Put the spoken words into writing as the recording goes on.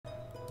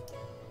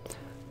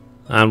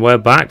And we're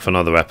back for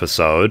another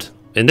episode.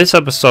 In this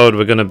episode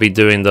we're going to be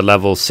doing the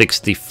level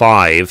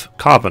 65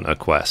 Carpenter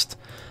quest.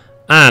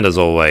 And as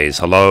always,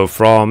 hello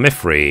from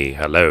Mithrie.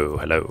 Hello,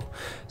 hello.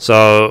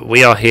 So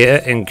we are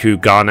here in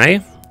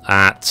Kugane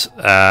at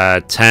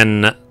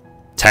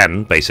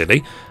 10:10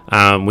 basically.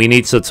 We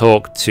need to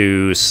talk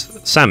to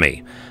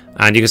Semi.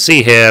 And you can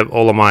see here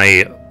all of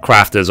my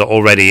crafters are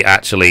already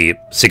actually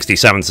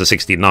 67 to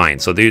 69,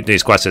 so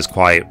these quests is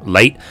quite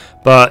late,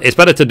 but it's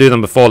better to do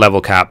them before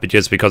level cap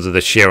just because of the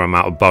sheer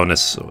amount of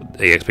bonus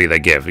EXP they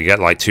give. You get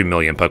like 2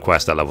 million per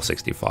quest at level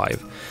 65.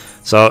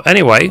 So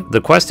anyway, the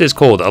quest is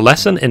called A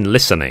Lesson in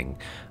Listening,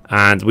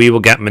 and we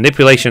will get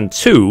Manipulation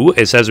 2.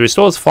 It says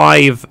restores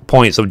 5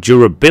 points of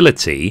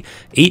durability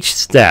each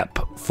step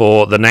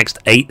for the next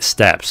 8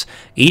 steps.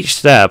 Each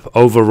step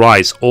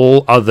overrides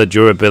all other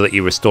durability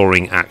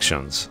restoring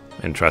actions.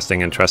 Interesting,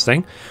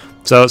 interesting.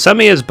 So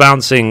Semi is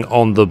bouncing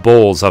on the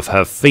balls of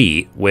her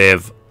feet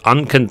with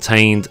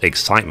uncontained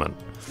excitement.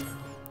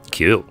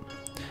 Cute.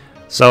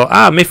 So,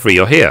 Mithrie,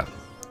 you're here.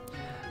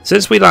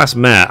 Since we last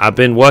met, I've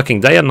been working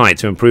day and night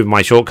to improve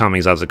my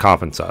shortcomings as a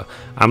carpenter.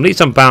 I'm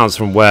leaps and bounds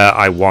from where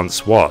I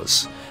once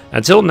was.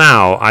 Until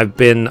now, I've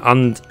been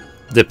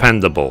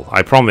undependable,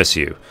 I promise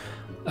you.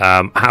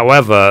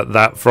 However,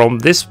 that from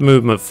this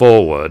moment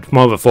forward,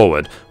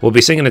 we'll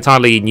be seeing an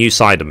entirely new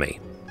side of me.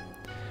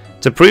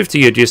 To prove to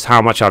you just how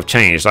much I've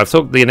changed, I've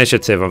took the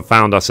initiative and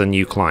found us a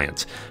new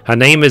client. Her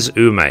name is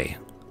Ume,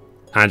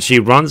 and she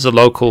runs a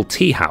local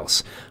tea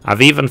house.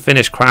 I've even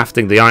finished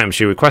crafting the item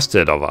she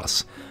requested of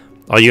us.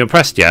 Are you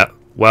impressed yet?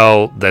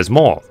 Well, there's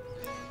more.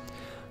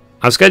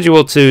 I'm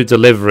scheduled to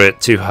deliver it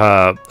to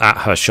her at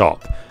her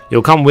shop.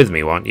 You'll come with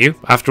me, won't you?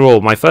 After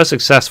all, my first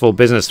successful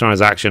business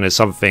transaction is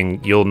something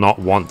you'll not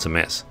want to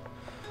miss.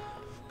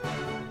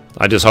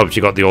 I just hope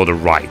you got the order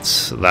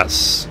right.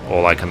 That's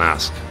all I can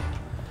ask.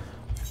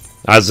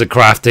 As a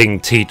crafting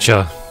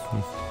teacher.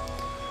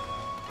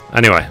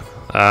 Anyway,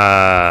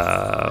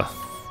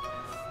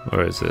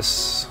 where is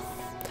this?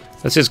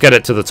 Let's just get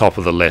it to the top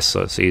of the list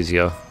so it's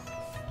easier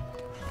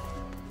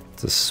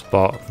to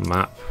spot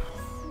map.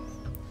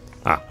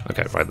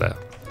 Okay, right there.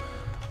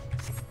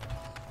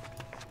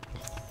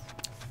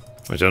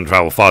 She doesn't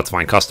travel far to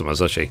find customers,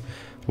 does she?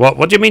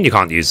 What do you mean you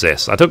can't use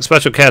this? I took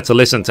special care to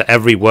listen to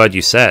every word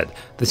you said.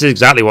 This is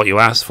exactly what you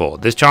asked for.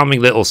 This charming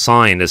little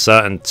sign is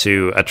certain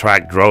to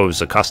attract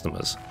droves of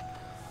customers.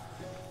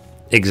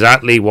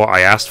 Exactly what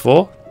I asked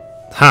for?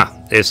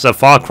 It's a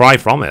far cry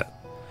from it.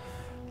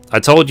 I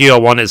told you I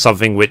wanted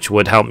something which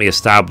would help me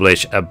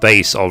establish a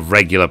base of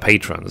regular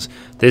patrons.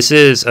 This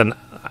is an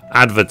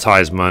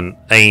advertisement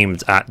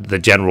aimed at the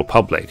general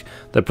public.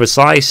 The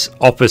precise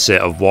opposite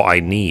of what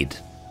I need.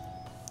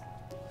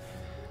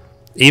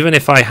 Even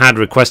if I had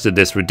requested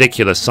this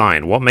ridiculous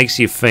sign, what makes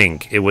you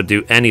think it would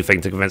do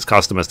anything to convince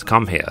customers to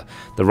come here?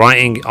 The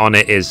writing on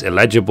it is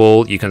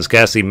illegible. You can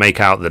scarcely make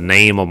out the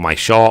name of my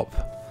shop.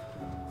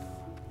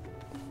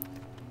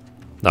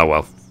 Oh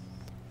well.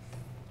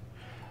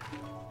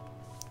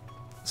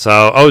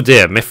 So, oh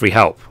dear, Mithrie,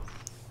 help.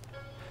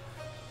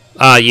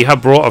 You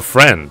have brought a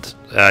friend.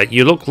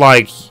 You look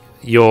like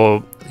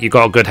you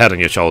got a good head on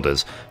your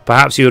shoulders.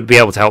 Perhaps you would be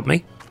able to help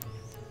me?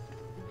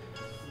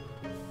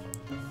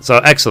 So,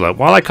 excellent.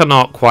 While I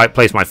cannot quite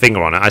place my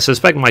finger on it, I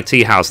suspect my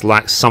tea house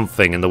lacks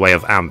something in the way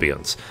of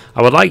ambience.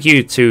 I would like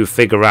you to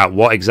figure out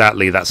what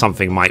exactly that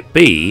something might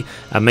be,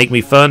 and make me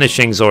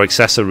furnishings or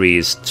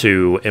accessories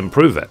to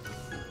improve it.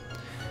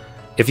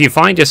 If you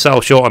find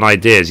yourself short on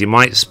ideas, you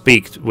might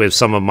speak with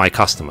some of my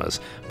customers.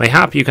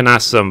 Mayhap you can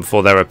ask them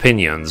for their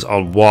opinions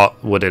on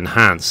what would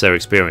enhance their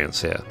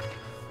experience here.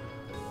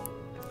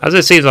 As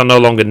it seems I'm no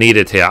longer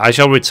needed here, I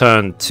shall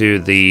return to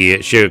the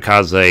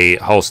Shirakaze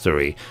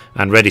holstery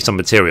and ready some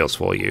materials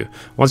for you.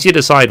 Once you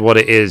decide what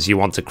it is you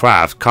want to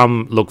craft,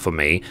 come look for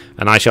me,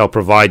 and I shall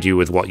provide you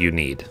with what you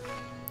need.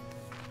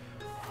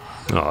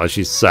 Oh,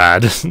 she's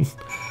sad.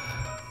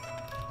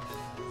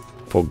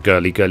 Poor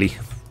girly girly.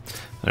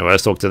 Anyway,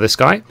 let's talk to this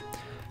guy.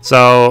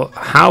 So,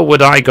 how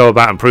would I go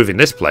about improving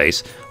this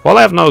place? While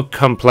I have no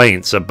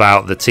complaints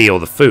about the tea or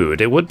the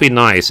food, it would be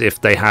nice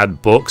if they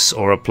had books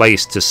or a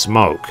place to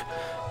smoke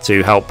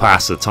to help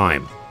pass the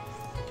time.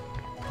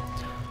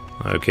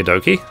 Okie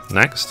dokie,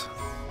 next.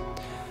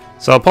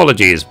 So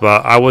apologies,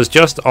 but I was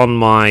just on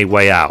my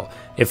way out.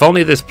 If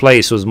only this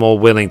place was more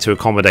willing to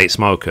accommodate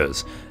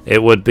smokers,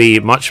 it would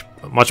be much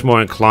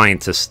more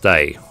inclined to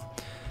stay.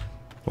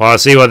 Well, I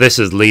see what this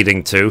is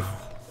leading to.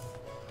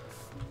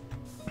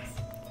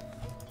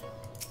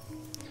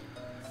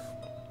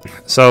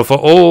 So for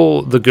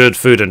all the good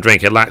food and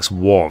drink, it lacks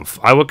warmth.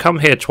 I would come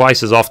here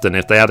twice as often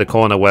if they had a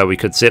corner where we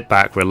could sit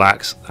back,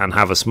 relax, and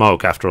have a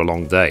smoke after a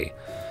long day.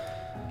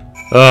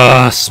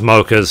 Ugh,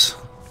 smokers.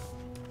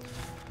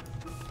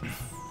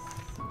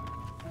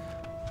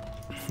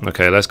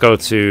 Okay, let's go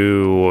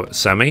to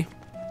Semi.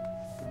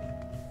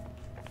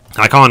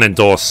 I can't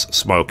endorse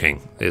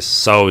smoking. It's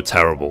so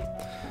terrible.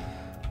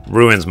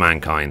 Ruins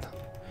mankind.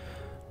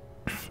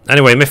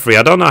 Anyway, Mithrie,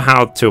 I don't know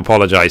how to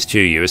apologize to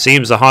you. It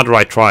seems the harder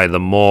I try, the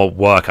more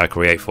work I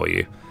create for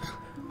you.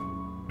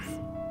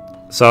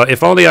 So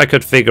if only I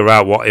could figure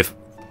out what it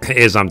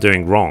is I'm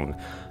doing wrong.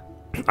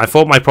 I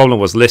thought my problem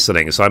was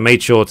listening, so I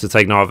made sure to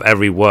take note of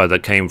every word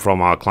that came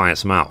from our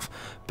client's mouth,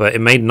 but it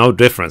made no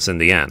difference in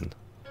the end.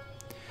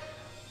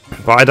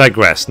 But I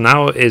digress.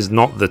 Now is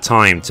not the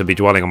time to be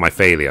dwelling on my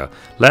failure.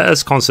 Let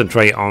us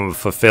concentrate on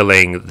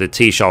fulfilling the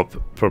tea shop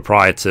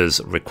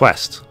proprietor's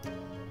request.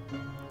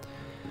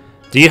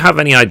 Do you have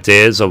any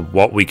ideas of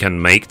what we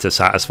can make to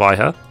satisfy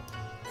her?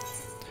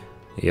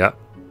 Yep.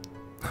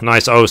 A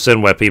nice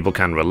osen where people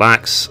can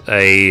relax.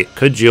 A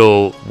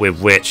cudgel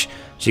with which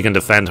she can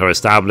defend her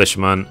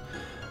establishment.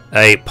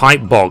 A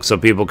pipe box so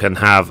people can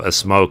have a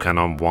smoke and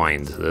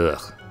unwind.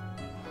 Ugh.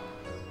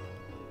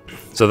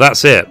 So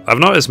that's it. I've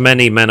noticed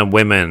many men and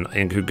women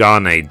in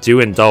Kugane do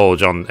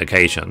indulge on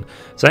occasion.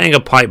 Setting a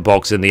pipe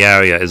box in the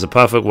area is a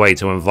perfect way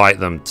to invite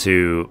them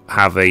to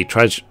have a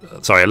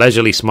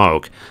leisurely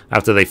smoke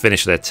after they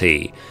finish their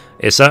tea.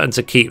 It's certain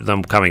to keep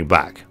them coming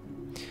back.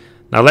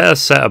 Now let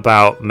us set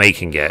about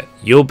making it.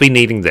 You'll be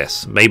needing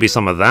this, maybe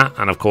some of that,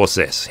 and of course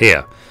this.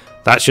 Here.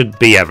 That should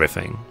be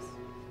everything.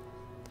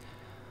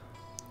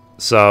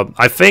 So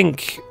I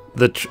think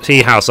the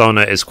tea house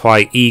owner is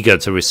quite eager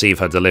to receive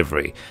her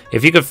delivery.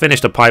 If you could finish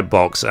the pipe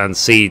box and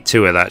see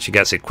to it that she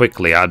gets it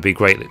quickly, I'd be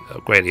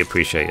greatly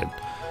appreciated.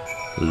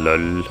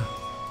 Lol.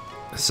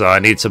 So I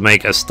need to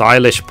make a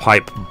stylish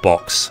pipe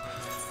box.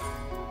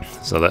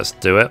 So let's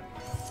do it.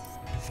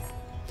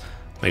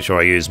 Make sure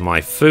I use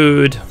my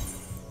food.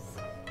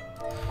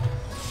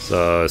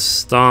 So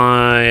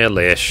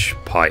stylish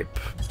pipe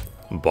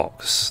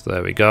box.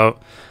 There we go.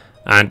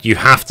 And you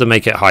have to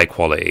make it high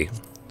quality.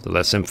 So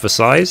let's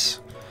emphasize.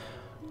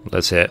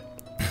 Let's hit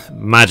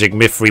Magic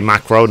Mithrie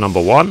macro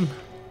number 1.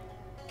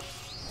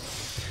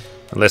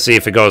 And let's see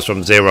if it goes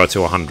from 0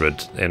 to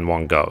 100 in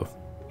one go.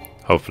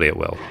 Hopefully it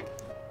will.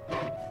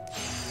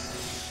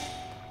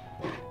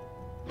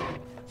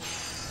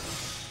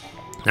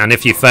 And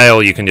if you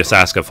fail, you can just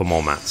ask her for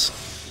more mats.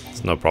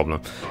 It's no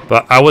problem.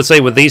 But I would say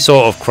with these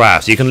sort of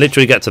crafts, you can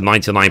literally get to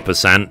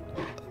 99%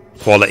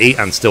 quality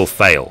and still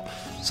fail.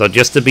 So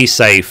just to be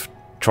safe,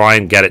 try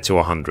and get it to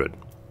 100.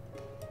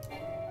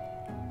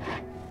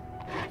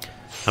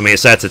 I mean,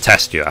 it's there to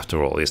test you,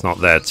 after all. It's not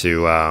there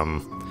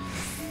to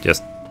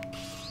just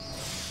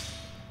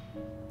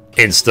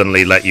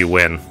instantly let you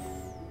win.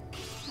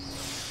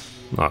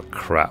 Oh,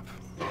 crap.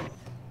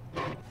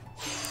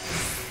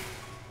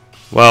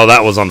 Well,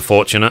 that was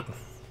unfortunate.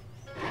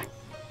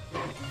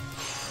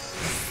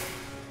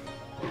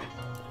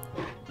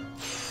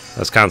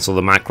 Let's cancel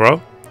the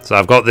macro. So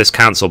I've got this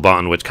cancel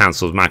button, which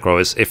cancels macro.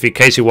 If in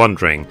case you're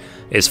wondering,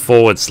 it's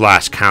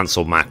 /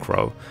 cancel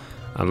macro.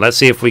 And let's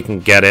see if we can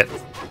get it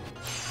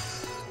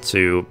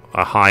to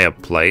a higher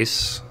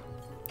place.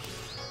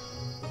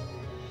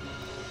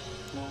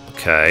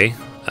 Okay,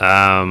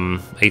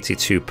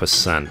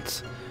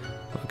 82%.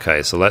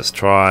 Okay, so let's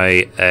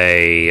try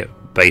a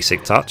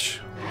basic touch.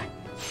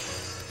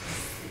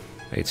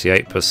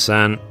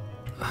 88%.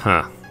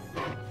 Huh.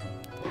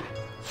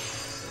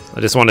 I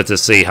just wanted to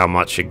see how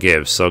much it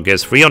gives. So it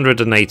gives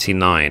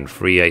 389,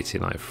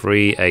 389,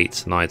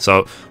 389.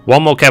 So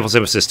one more Careful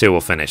Synthesis 2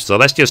 will finish. So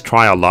let's just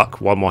try our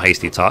luck. One more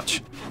Hasty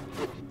Touch.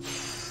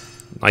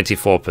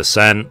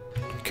 94%.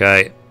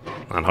 Okay.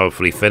 And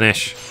hopefully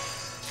finish.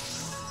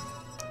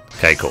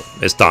 Okay, cool.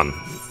 It's done.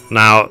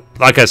 Now,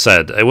 like I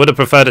said, I would have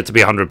preferred it to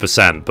be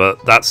 100%,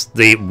 but that's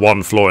the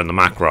one flaw in the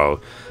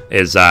macro,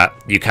 is that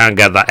you can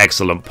get that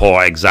excellent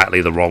pour at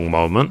exactly the wrong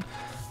moment.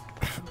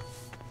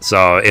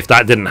 So if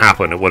that didn't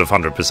happen, it would have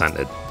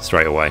 100%ed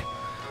straight away.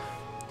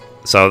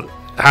 So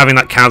having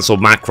that cancel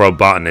macro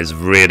button is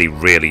really,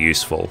 really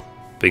useful,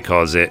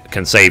 because it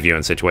can save you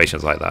in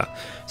situations like that.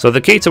 So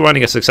the key to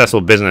running a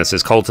successful business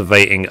is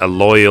cultivating a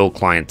loyal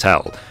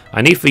clientele.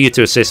 I need for you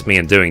to assist me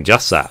in doing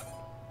just that.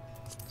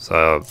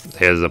 So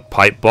here's a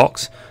pipe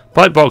box.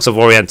 Pipe box of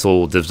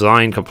oriental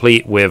design,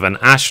 complete with an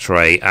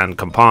ashtray and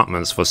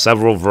compartments for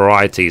several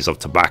varieties of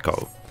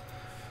tobacco.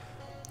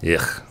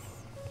 Ugh.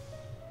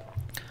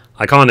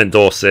 I can't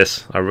endorse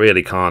this. I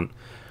really can't.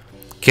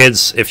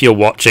 Kids, if you're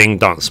watching,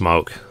 don't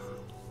smoke.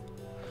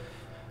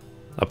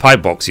 A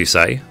pipe box, you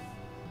say?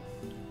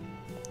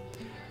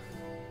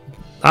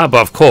 Ah,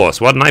 but of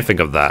course, why didn't I think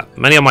of that?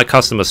 Many of my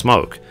customers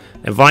smoke.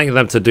 Inviting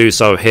them to do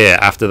so here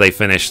after they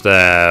finish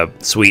their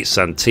sweets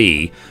and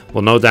tea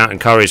will no doubt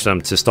encourage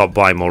them to stop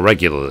by more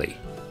regularly.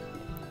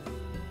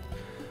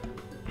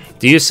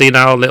 Do you see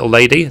now, little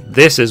lady?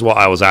 This is what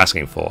I was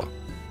asking for.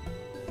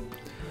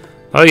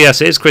 Oh yes,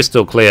 it is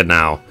crystal clear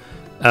now.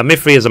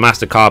 Mithrie is a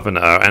master carpenter,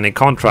 and in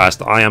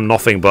contrast, I am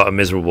nothing but a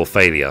miserable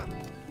failure.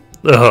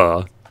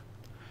 Ugh.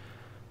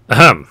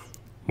 Ahem.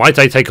 Might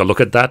I take a look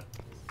at that?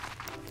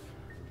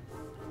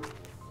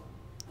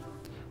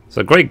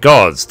 So, great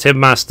gods, Tim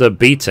Master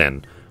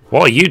Beatin,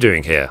 what are you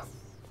doing here?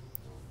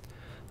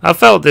 I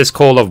felt this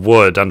call of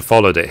wood and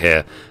followed it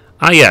here.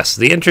 Ah yes,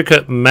 the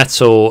intricate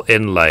metal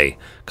inlay,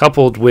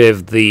 coupled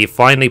with the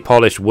finely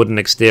polished wooden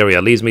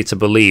exterior, leads me to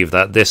believe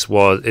that this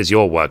is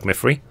your work,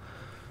 Mithrie.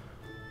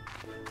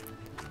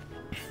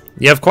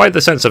 You have quite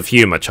the sense of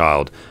humour,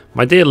 child.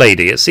 My dear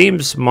lady, it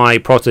seems my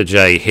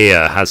protege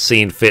here has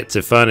seen fit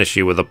to furnish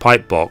you with a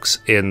pipe box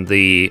in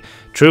the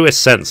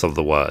truest sense of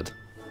the word.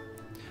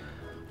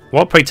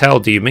 What, pray tell,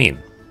 do you mean?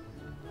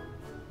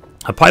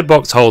 A pipe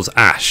box holds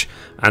ash,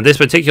 and this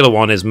particular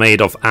one is made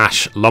of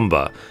ash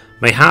lumber.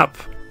 Mayhap,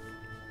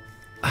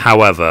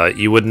 however,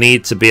 you would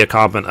need to be a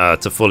carpenter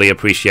to fully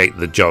appreciate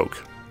the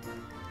joke.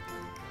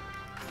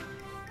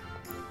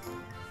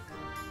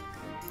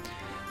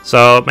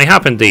 So,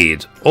 mayhap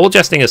indeed. All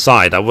jesting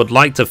aside, I would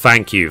like to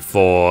thank you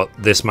for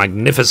this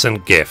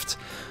magnificent gift.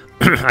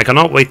 I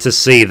cannot wait to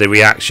see the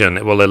reaction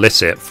it will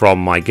elicit from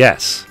my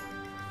guests.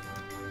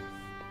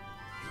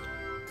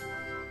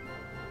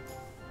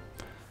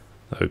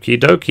 Okie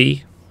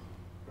dokie.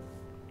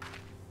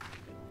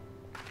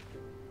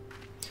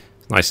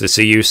 Nice to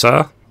see you,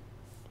 sir.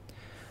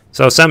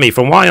 So, Semi,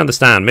 from what I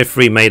understand,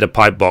 Mithrie made a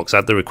pipe box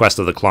at the request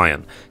of the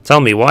client. Tell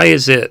me, why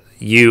is it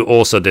you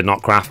also did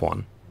not craft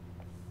one?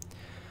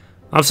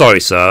 I'm sorry,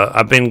 sir.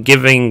 I've been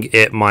giving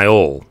it my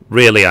all.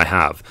 Really, I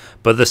have.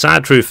 But the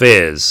sad truth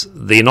is,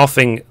 the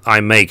nothing I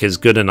make is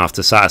good enough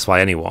to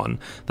satisfy anyone.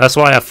 That's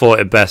why I thought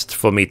it best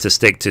for me to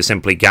stick to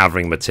simply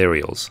gathering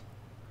materials.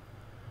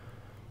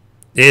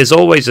 It is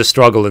always a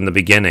struggle in the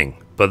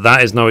beginning, but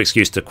that is no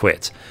excuse to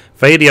quit.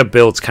 Failure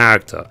builds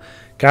character.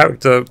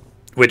 Character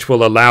which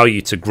will allow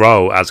you to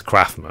grow as a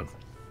craftsman.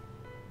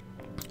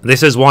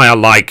 This is why I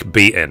like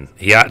Beaten.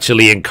 He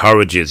actually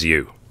encourages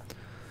you.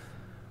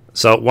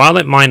 So, while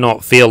it might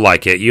not feel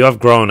like it, you have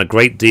grown a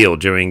great deal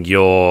during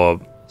your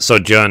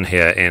sojourn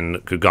here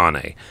in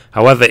Kugane.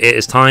 However, it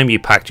is time you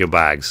packed your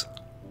bags.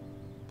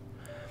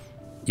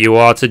 You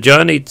are to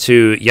journey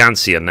to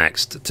Yanxia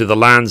next, to the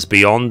lands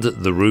beyond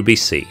the Ruby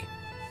Sea.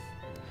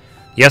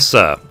 Yes,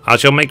 sir. I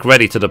shall make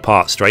ready to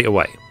depart straight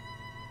away.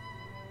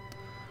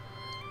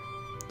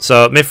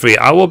 So, Mithrie,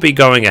 I will be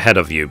going ahead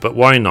of you, but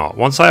why not?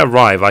 Once I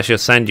arrive, I shall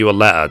send you a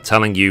letter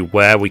telling you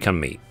where we can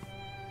meet.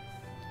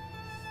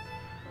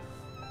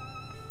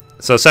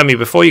 So, Semi,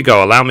 before you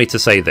go, allow me to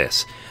say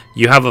this.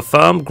 You have a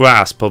firm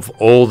grasp of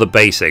all the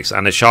basics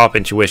and a sharp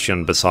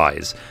intuition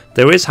besides.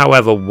 There is,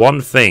 however,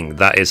 one thing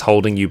that is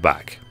holding you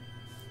back.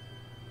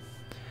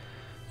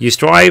 You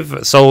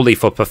strive solely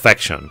for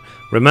perfection.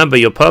 Remember,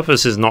 your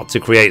purpose is not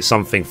to create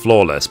something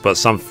flawless, but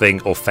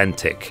something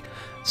authentic.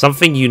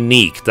 Something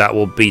unique that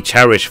will be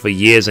cherished for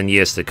years and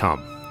years to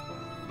come.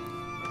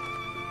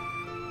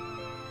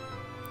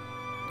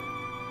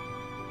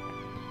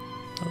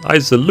 I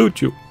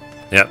salute you.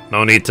 Yep,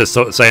 no need to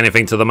say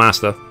anything to the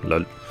master.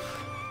 Lol.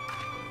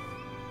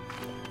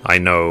 I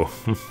know.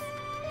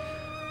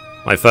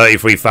 My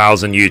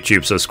 33,000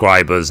 YouTube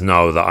subscribers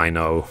know that I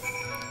know.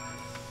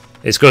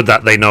 It's good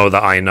that they know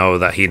that I know,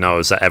 that he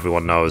knows, that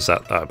everyone knows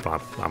that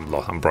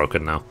I'm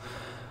broken now.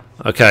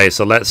 Okay,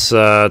 so let's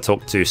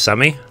talk to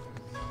Semi.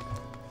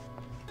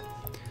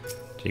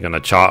 You're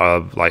gonna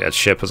charter like a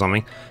ship or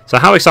something. So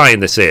how exciting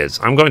this is!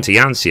 I'm going to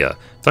Yanxia.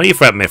 Don't you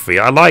fret, Mithrie.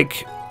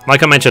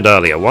 Like I mentioned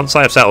earlier, once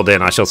I have settled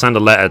in, I shall send a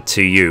letter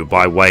to you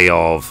by way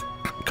of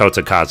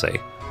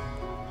Kotakaze.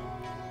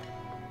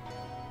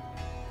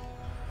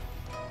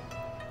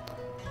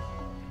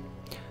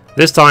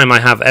 This time I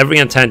have every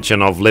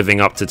intention of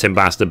living up to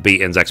Timbasta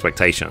Beaten's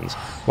expectations.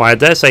 Why, I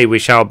dare say we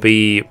shall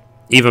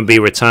even be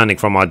returning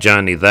from our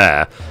journey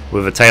there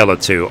with a tale or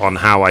two on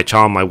how I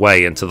charm my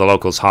way into the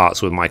locals'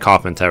 hearts with my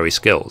carpentry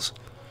skills.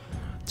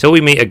 Till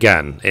we meet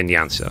again in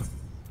Yanxia.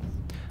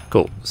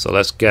 Cool, so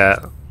let's get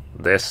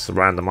this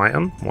random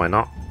item. Why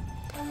not?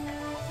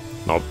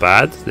 Not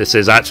bad. This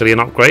is actually an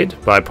upgrade,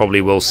 but I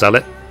probably will sell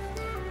it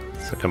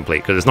to complete,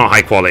 because it's not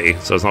high quality,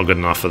 so it's not good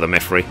enough for the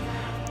Mithrie.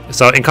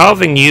 So in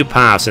carving new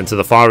paths into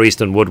the Far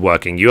Eastern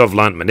woodworking, you have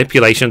learnt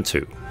manipulation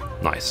too.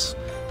 Nice.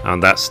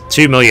 And that's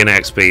 2 million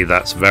XP.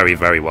 That's very,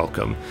 very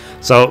welcome.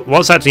 So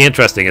what's actually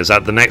interesting is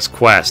that the next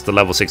quest, the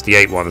level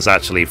 68 one, is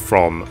actually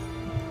from,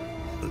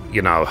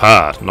 you know,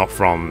 her, not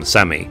from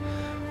Semi.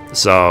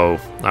 So,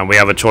 and we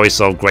have a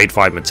choice of grade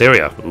 5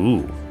 materia.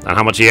 Ooh. And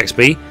how much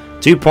EXP?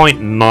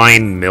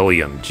 2.9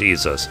 million.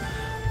 Jesus.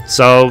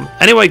 So,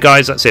 anyway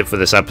guys, that's it for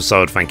this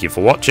episode. Thank you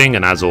for watching,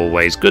 and as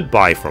always,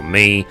 goodbye from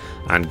me,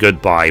 and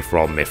goodbye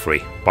from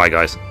Mithrie. Bye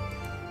guys.